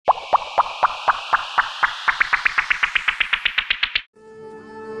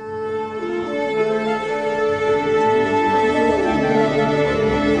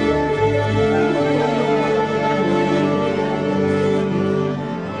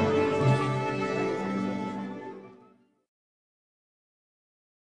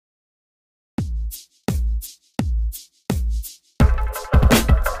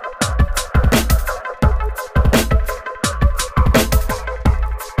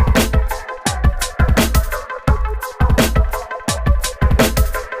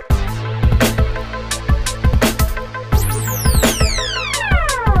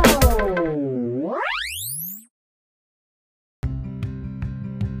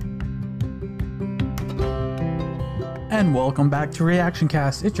And welcome back to Reaction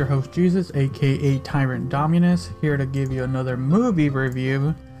Cast. It's your host Jesus, aka Tyrant Dominus, here to give you another movie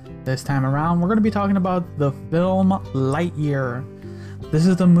review. This time around, we're going to be talking about the film Lightyear. This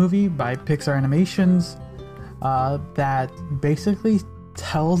is the movie by Pixar Animations that basically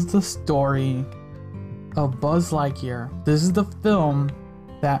tells the story of Buzz Lightyear. This is the film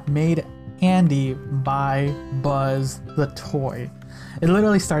that made Andy buy Buzz the toy. It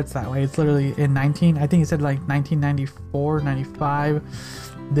literally starts that way. It's literally in I think it said like 1994, 95.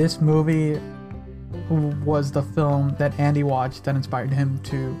 This movie was the film that Andy watched that inspired him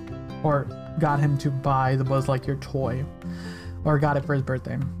to, or got him to buy the Buzz Lightyear toy, or got it for his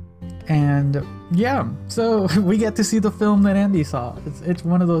birthday. And yeah, so we get to see the film that Andy saw. It's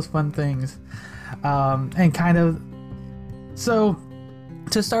one of those fun things. And kind of, so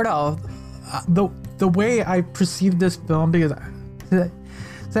to start off, the way I perceived this film, because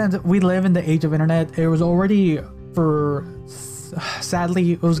since we live in the age of internet, it was already,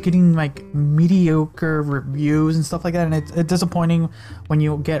 sadly, it was getting like mediocre reviews and stuff like that, and it's disappointing when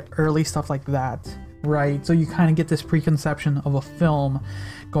you get early stuff like that, right? So you kind of get this preconception of a film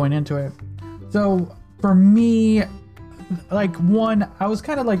going into it. So for me, like, one, I was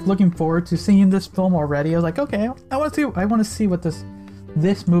kind of like looking forward to seeing this film already. I was like, okay, I want to see what this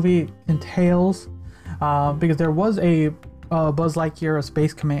movie entails, because there was a Buzz Lightyear,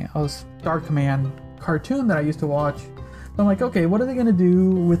 a Star Command cartoon that I used to watch. So I'm like, okay, what are they gonna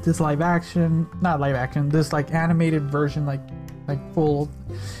do with this this like animated version, like full,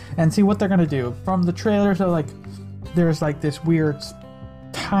 and see what they're gonna do. From the trailer, so like there's like this weird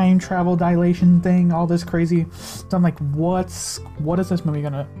time travel dilation thing, all this crazy. So I'm like, what is this movie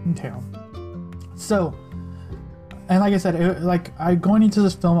gonna entail? So, and like I said, going into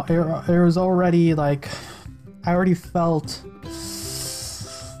this film, it was already like, I already felt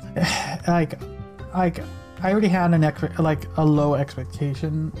like I already had a low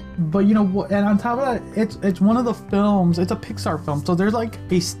expectation. But you know what? And on top of that, it's one of the films. It's a Pixar film, so there's like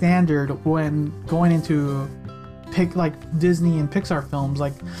a standard when going into Disney and Pixar films.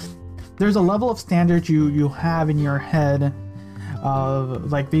 Like, there's a level of standards you have in your head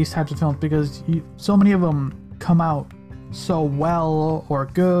of like these types of films, because so many of them come out so well or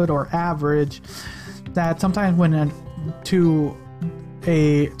good or average that sometimes when to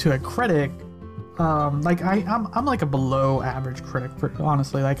a critic, like I'm like a below average critic,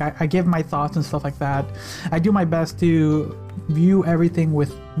 honestly. Like, I give my thoughts and stuff like that. I do my best to view everything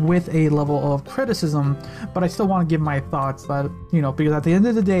with a level of criticism, but I still want to give my thoughts, that, you know, because at the end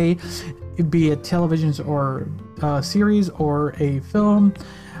of the day, be it television or series or a film,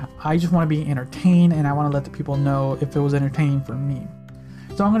 I just want to be entertained, and I want to let the people know if it was entertaining for me.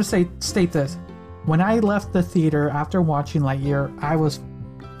 So I'm going to state this. When I left the theater after watching Lightyear, I was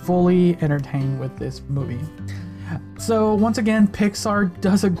fully entertained with this movie. So once again, Pixar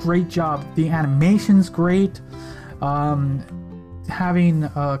does a great job. The animation's great. Having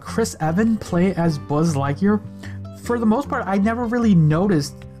Chris Evans play as Buzz Lightyear, for the most part, I never really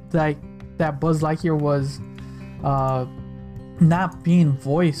noticed that Buzz Lightyear was not being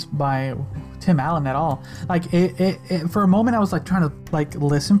voiced by Tim Allen at all. Like, it for a moment I was like trying to like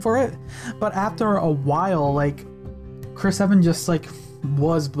listen for it, but after a while, like, Chris Evans just like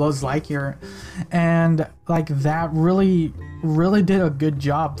was Buzz Lightyear, and like that really did a good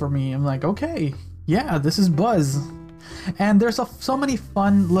job for me. I'm like, okay, yeah, this is Buzz. And there's so many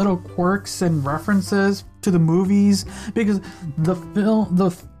fun little quirks and references to the movies, because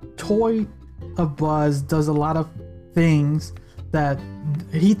the toy of Buzz does a lot of things that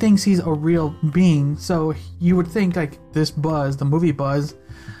he thinks he's a real being. So you would think like this Buzz, the movie Buzz,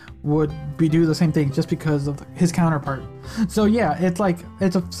 would do the same thing just because of his counterpart. So yeah, it's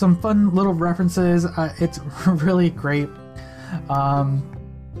some fun little references. It's really great. And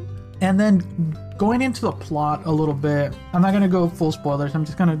then going into the plot a little bit, I'm not gonna go full spoilers. I'm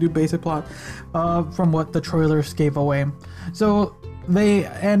just gonna do basic plot from what the trailers gave away. So they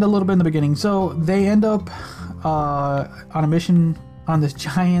end a little bit in the beginning. So they end up on a mission on this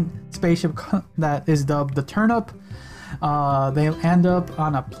giant spaceship that is dubbed the Turnip. They end up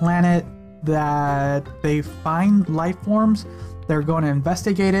on a planet that they find life forms. They're going to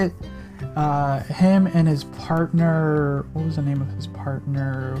investigate it. Him and his partner, what was the name of his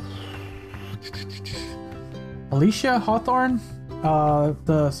partner? Alicia Hawthorne,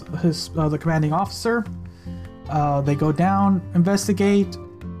 the commanding officer. They go down, investigate,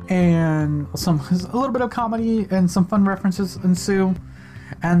 and a little bit of comedy and some fun references ensue,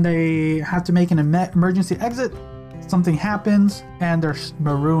 and they have to make an emergency exit. Something happens, and they're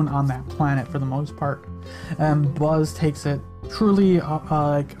marooned on that planet for the most part, and Buzz takes it truly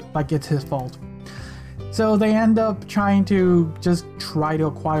like it's his fault. So they end up trying to just try to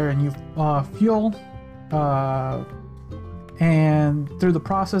acquire a new fuel, and through the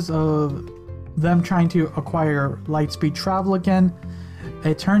process of them trying to acquire light speed travel again,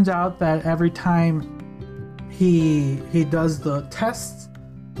 it turns out that every time he does the tests,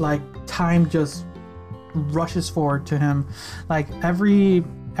 like time just rushes forward to him. Like every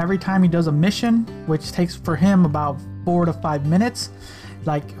time he does a mission, which takes for him about 4 to 5 minutes,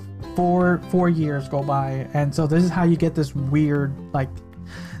 like four years go by. And so this is how you get this weird like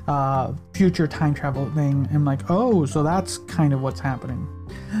future time travel thing. And like, oh, so that's kind of what's happening.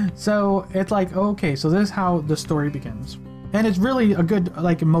 So it's like, okay, so this is how the story begins. And it's really a good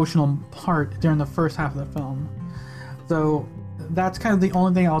like emotional part during the first half of the film. So that's kind of the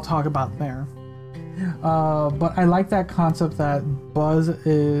only thing I'll talk about there. But I like that concept that Buzz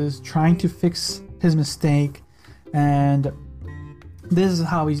is trying to fix his mistake, and this is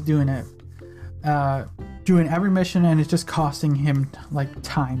how he's doing it. Doing every mission, and it's just costing him like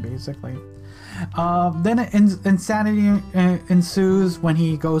time, basically. Then insanity ensues when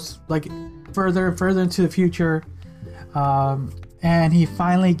he goes like further and further into the future, and he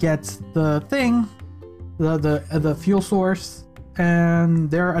finally gets the thing, the fuel source, and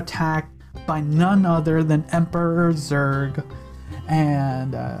they're attacked by none other than Emperor Zurg.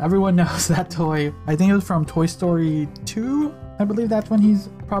 And everyone knows that toy. I think it was from Toy Story 2. I believe that's when he's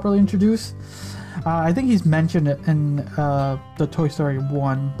properly introduced. I think he's mentioned it in the Toy Story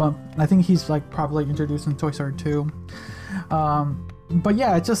 1, but I think he's like properly introduced in Toy Story 2. But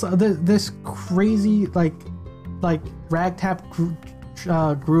yeah, it's just this crazy like ragtag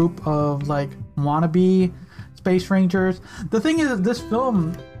group of like wannabe space rangers. The thing is that this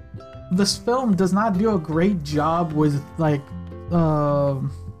film does not do a great job with like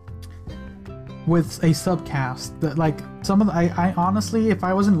with a subcast. That like some of the, I honestly, if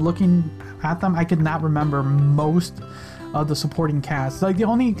I wasn't looking at them, I could not remember most of the supporting cast. Like the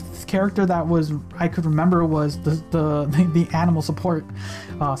only character that was I could remember was the animal support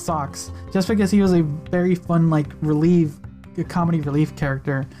Socks, just because he was a very fun like comedy relief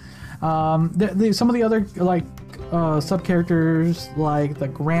character. Some of the other like sub characters, like the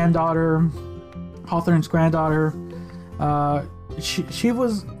granddaughter, Hawthorne's granddaughter,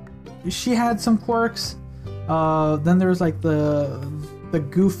 she had some quirks. Then there's like the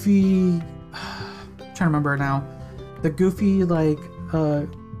goofy, I'm trying to remember now, the goofy like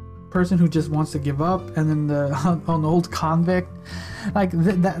person who just wants to give up, and then an old convict. Like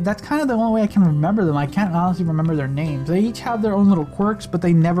that's kind of the only way I can remember them. I can't honestly remember their names. They each have their own little quirks, but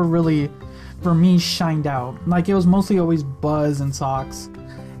they never really, for me, shined out. Like it was mostly always Buzz and Socks,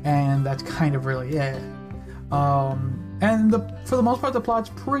 and that's kind of really it. And for the most part, the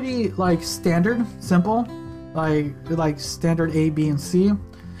plot's pretty like standard, simple, like standard A, B, and C.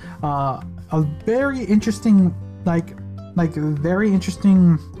 A very interesting very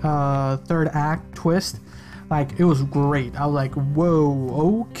interesting third act twist. Like it was great. I was like,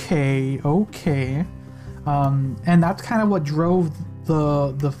 whoa, okay. And that's kind of what drove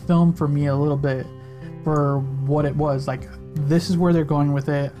the film for me a little bit for what it was. Like this is where they're going with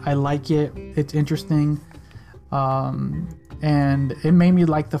it. I like it. It's interesting. And it made me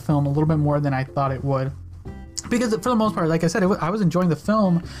like the film a little bit more than I thought it would. Because for the most part, like I said, I was enjoying the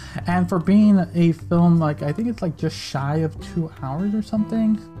film, and for being a film, like I think it's like just shy of 2 hours or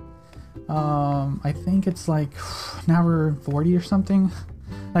something. I think it's like an hour and 40 or something,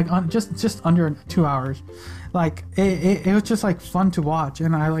 like just under 2 hours. Like it was just like fun to watch,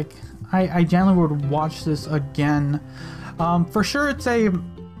 and I generally would watch this again. For sure,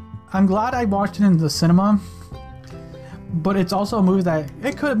 I'm glad I watched it in the cinema. But it's also a movie that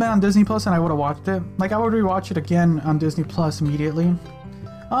it could have been on Disney Plus and I would have watched it. Like I would rewatch it again on Disney Plus immediately.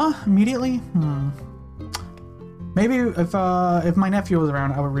 Immediately? Maybe if my nephew was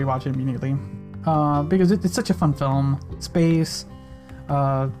around, I would rewatch it immediately. Because it's such a fun film. Space,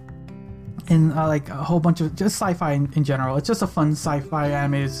 and like a whole bunch of just sci-fi in general. It's just a fun sci-fi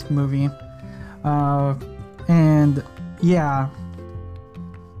animated movie. And yeah.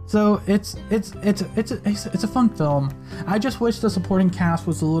 So it's a fun film. I just wish the supporting cast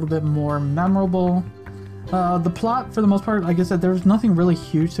was a little bit more memorable. The plot, for the most part, like I said, there was nothing really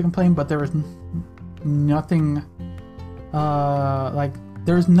huge to complain, but there was nothing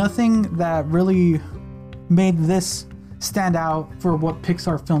there's nothing that really made this stand out for what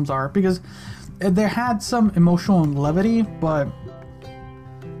Pixar films are, because there had some emotional levity, but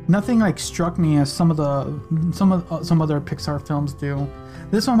nothing like struck me as some other Pixar films do.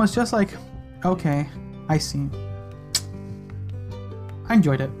 This one was just like, okay, I see. I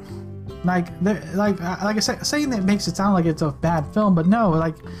enjoyed it. like I said, saying that makes it sound like it's a bad film, but no,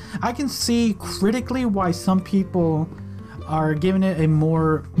 like I can see critically why some people are giving it a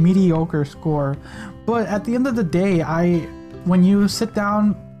more mediocre score. But at the end of the day, when you sit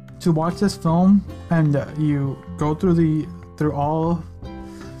down to watch this film and you go through all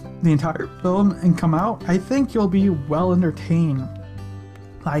the entire film and come out, I think you'll be well entertained.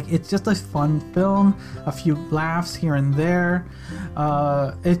 Like, it's just a fun film, a few laughs here and there.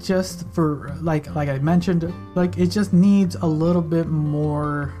 It just, for like I mentioned, like it just needs a little bit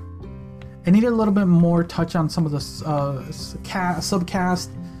more. It needed a little bit more touch on some of the subcast.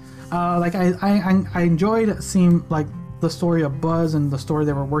 Like I enjoyed seeing like the story of Buzz and the story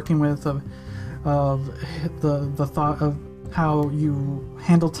they were working with of the thought of how you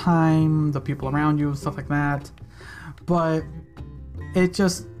handle time, the people around you, stuff like that. But it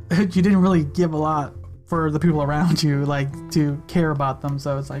just, you didn't really give a lot for the people around you, like, to care about them.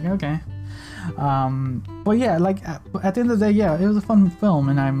 So it's like, okay. But yeah, like at the end of the day, yeah, it was a fun film,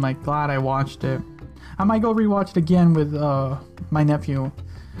 and I'm like glad I watched it. I might go rewatch it again with my nephew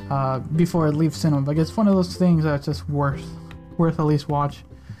before it leaves cinema. Like, it's one of those things that's just worth at least watch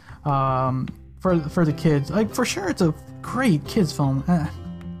for the kids. Like, for sure, it's a great kids film,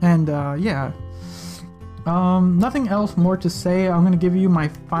 and yeah. Nothing else more to say. I'm gonna give you my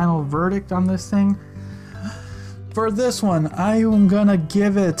final verdict on this thing. For this one, I am gonna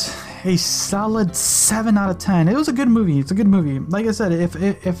give it a solid 7 out of 10. It was a good movie. It's a good movie. Like I said, if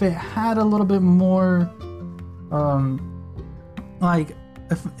it had a little bit more, like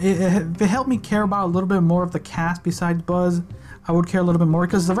if it helped me care about a little bit more of the cast besides Buzz, I would care a little bit more,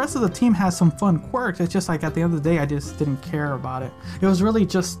 because the rest of the team has some fun quirks. It's just like at the end of the day, I just didn't care about it. It was really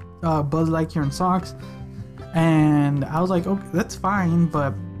just Buzz Lightyear and Socks, and I was like, okay, that's fine.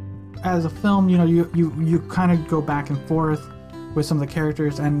 But as a film, you know, you kind of go back and forth with some of the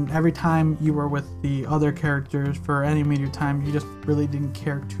characters, and every time you were with the other characters for any immediate time, you just really didn't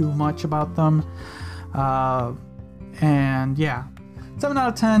care too much about them. And yeah, 7 out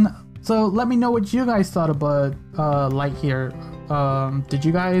of 10. So let me know what you guys thought about Lightyear. Did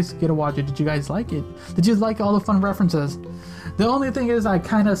you guys get to watch it? Did you guys like it? Did you like all the fun references? The only thing is, I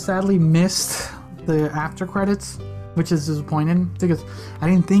kind of sadly missed the after credits, which is disappointing, because I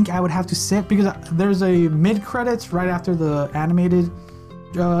didn't think I would have to sit, because there's a mid credits right after the animated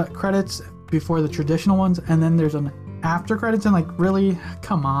credits before the traditional ones, and then there's an after credits, and like, really,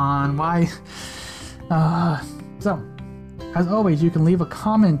 come on, why? So as always, you can leave a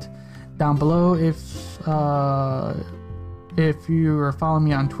comment down below if you are following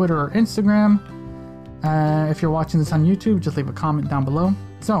me on Twitter or Instagram. If you're watching this on YouTube, just leave a comment down below.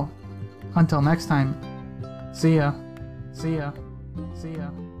 So until next time, see ya. See ya. See ya.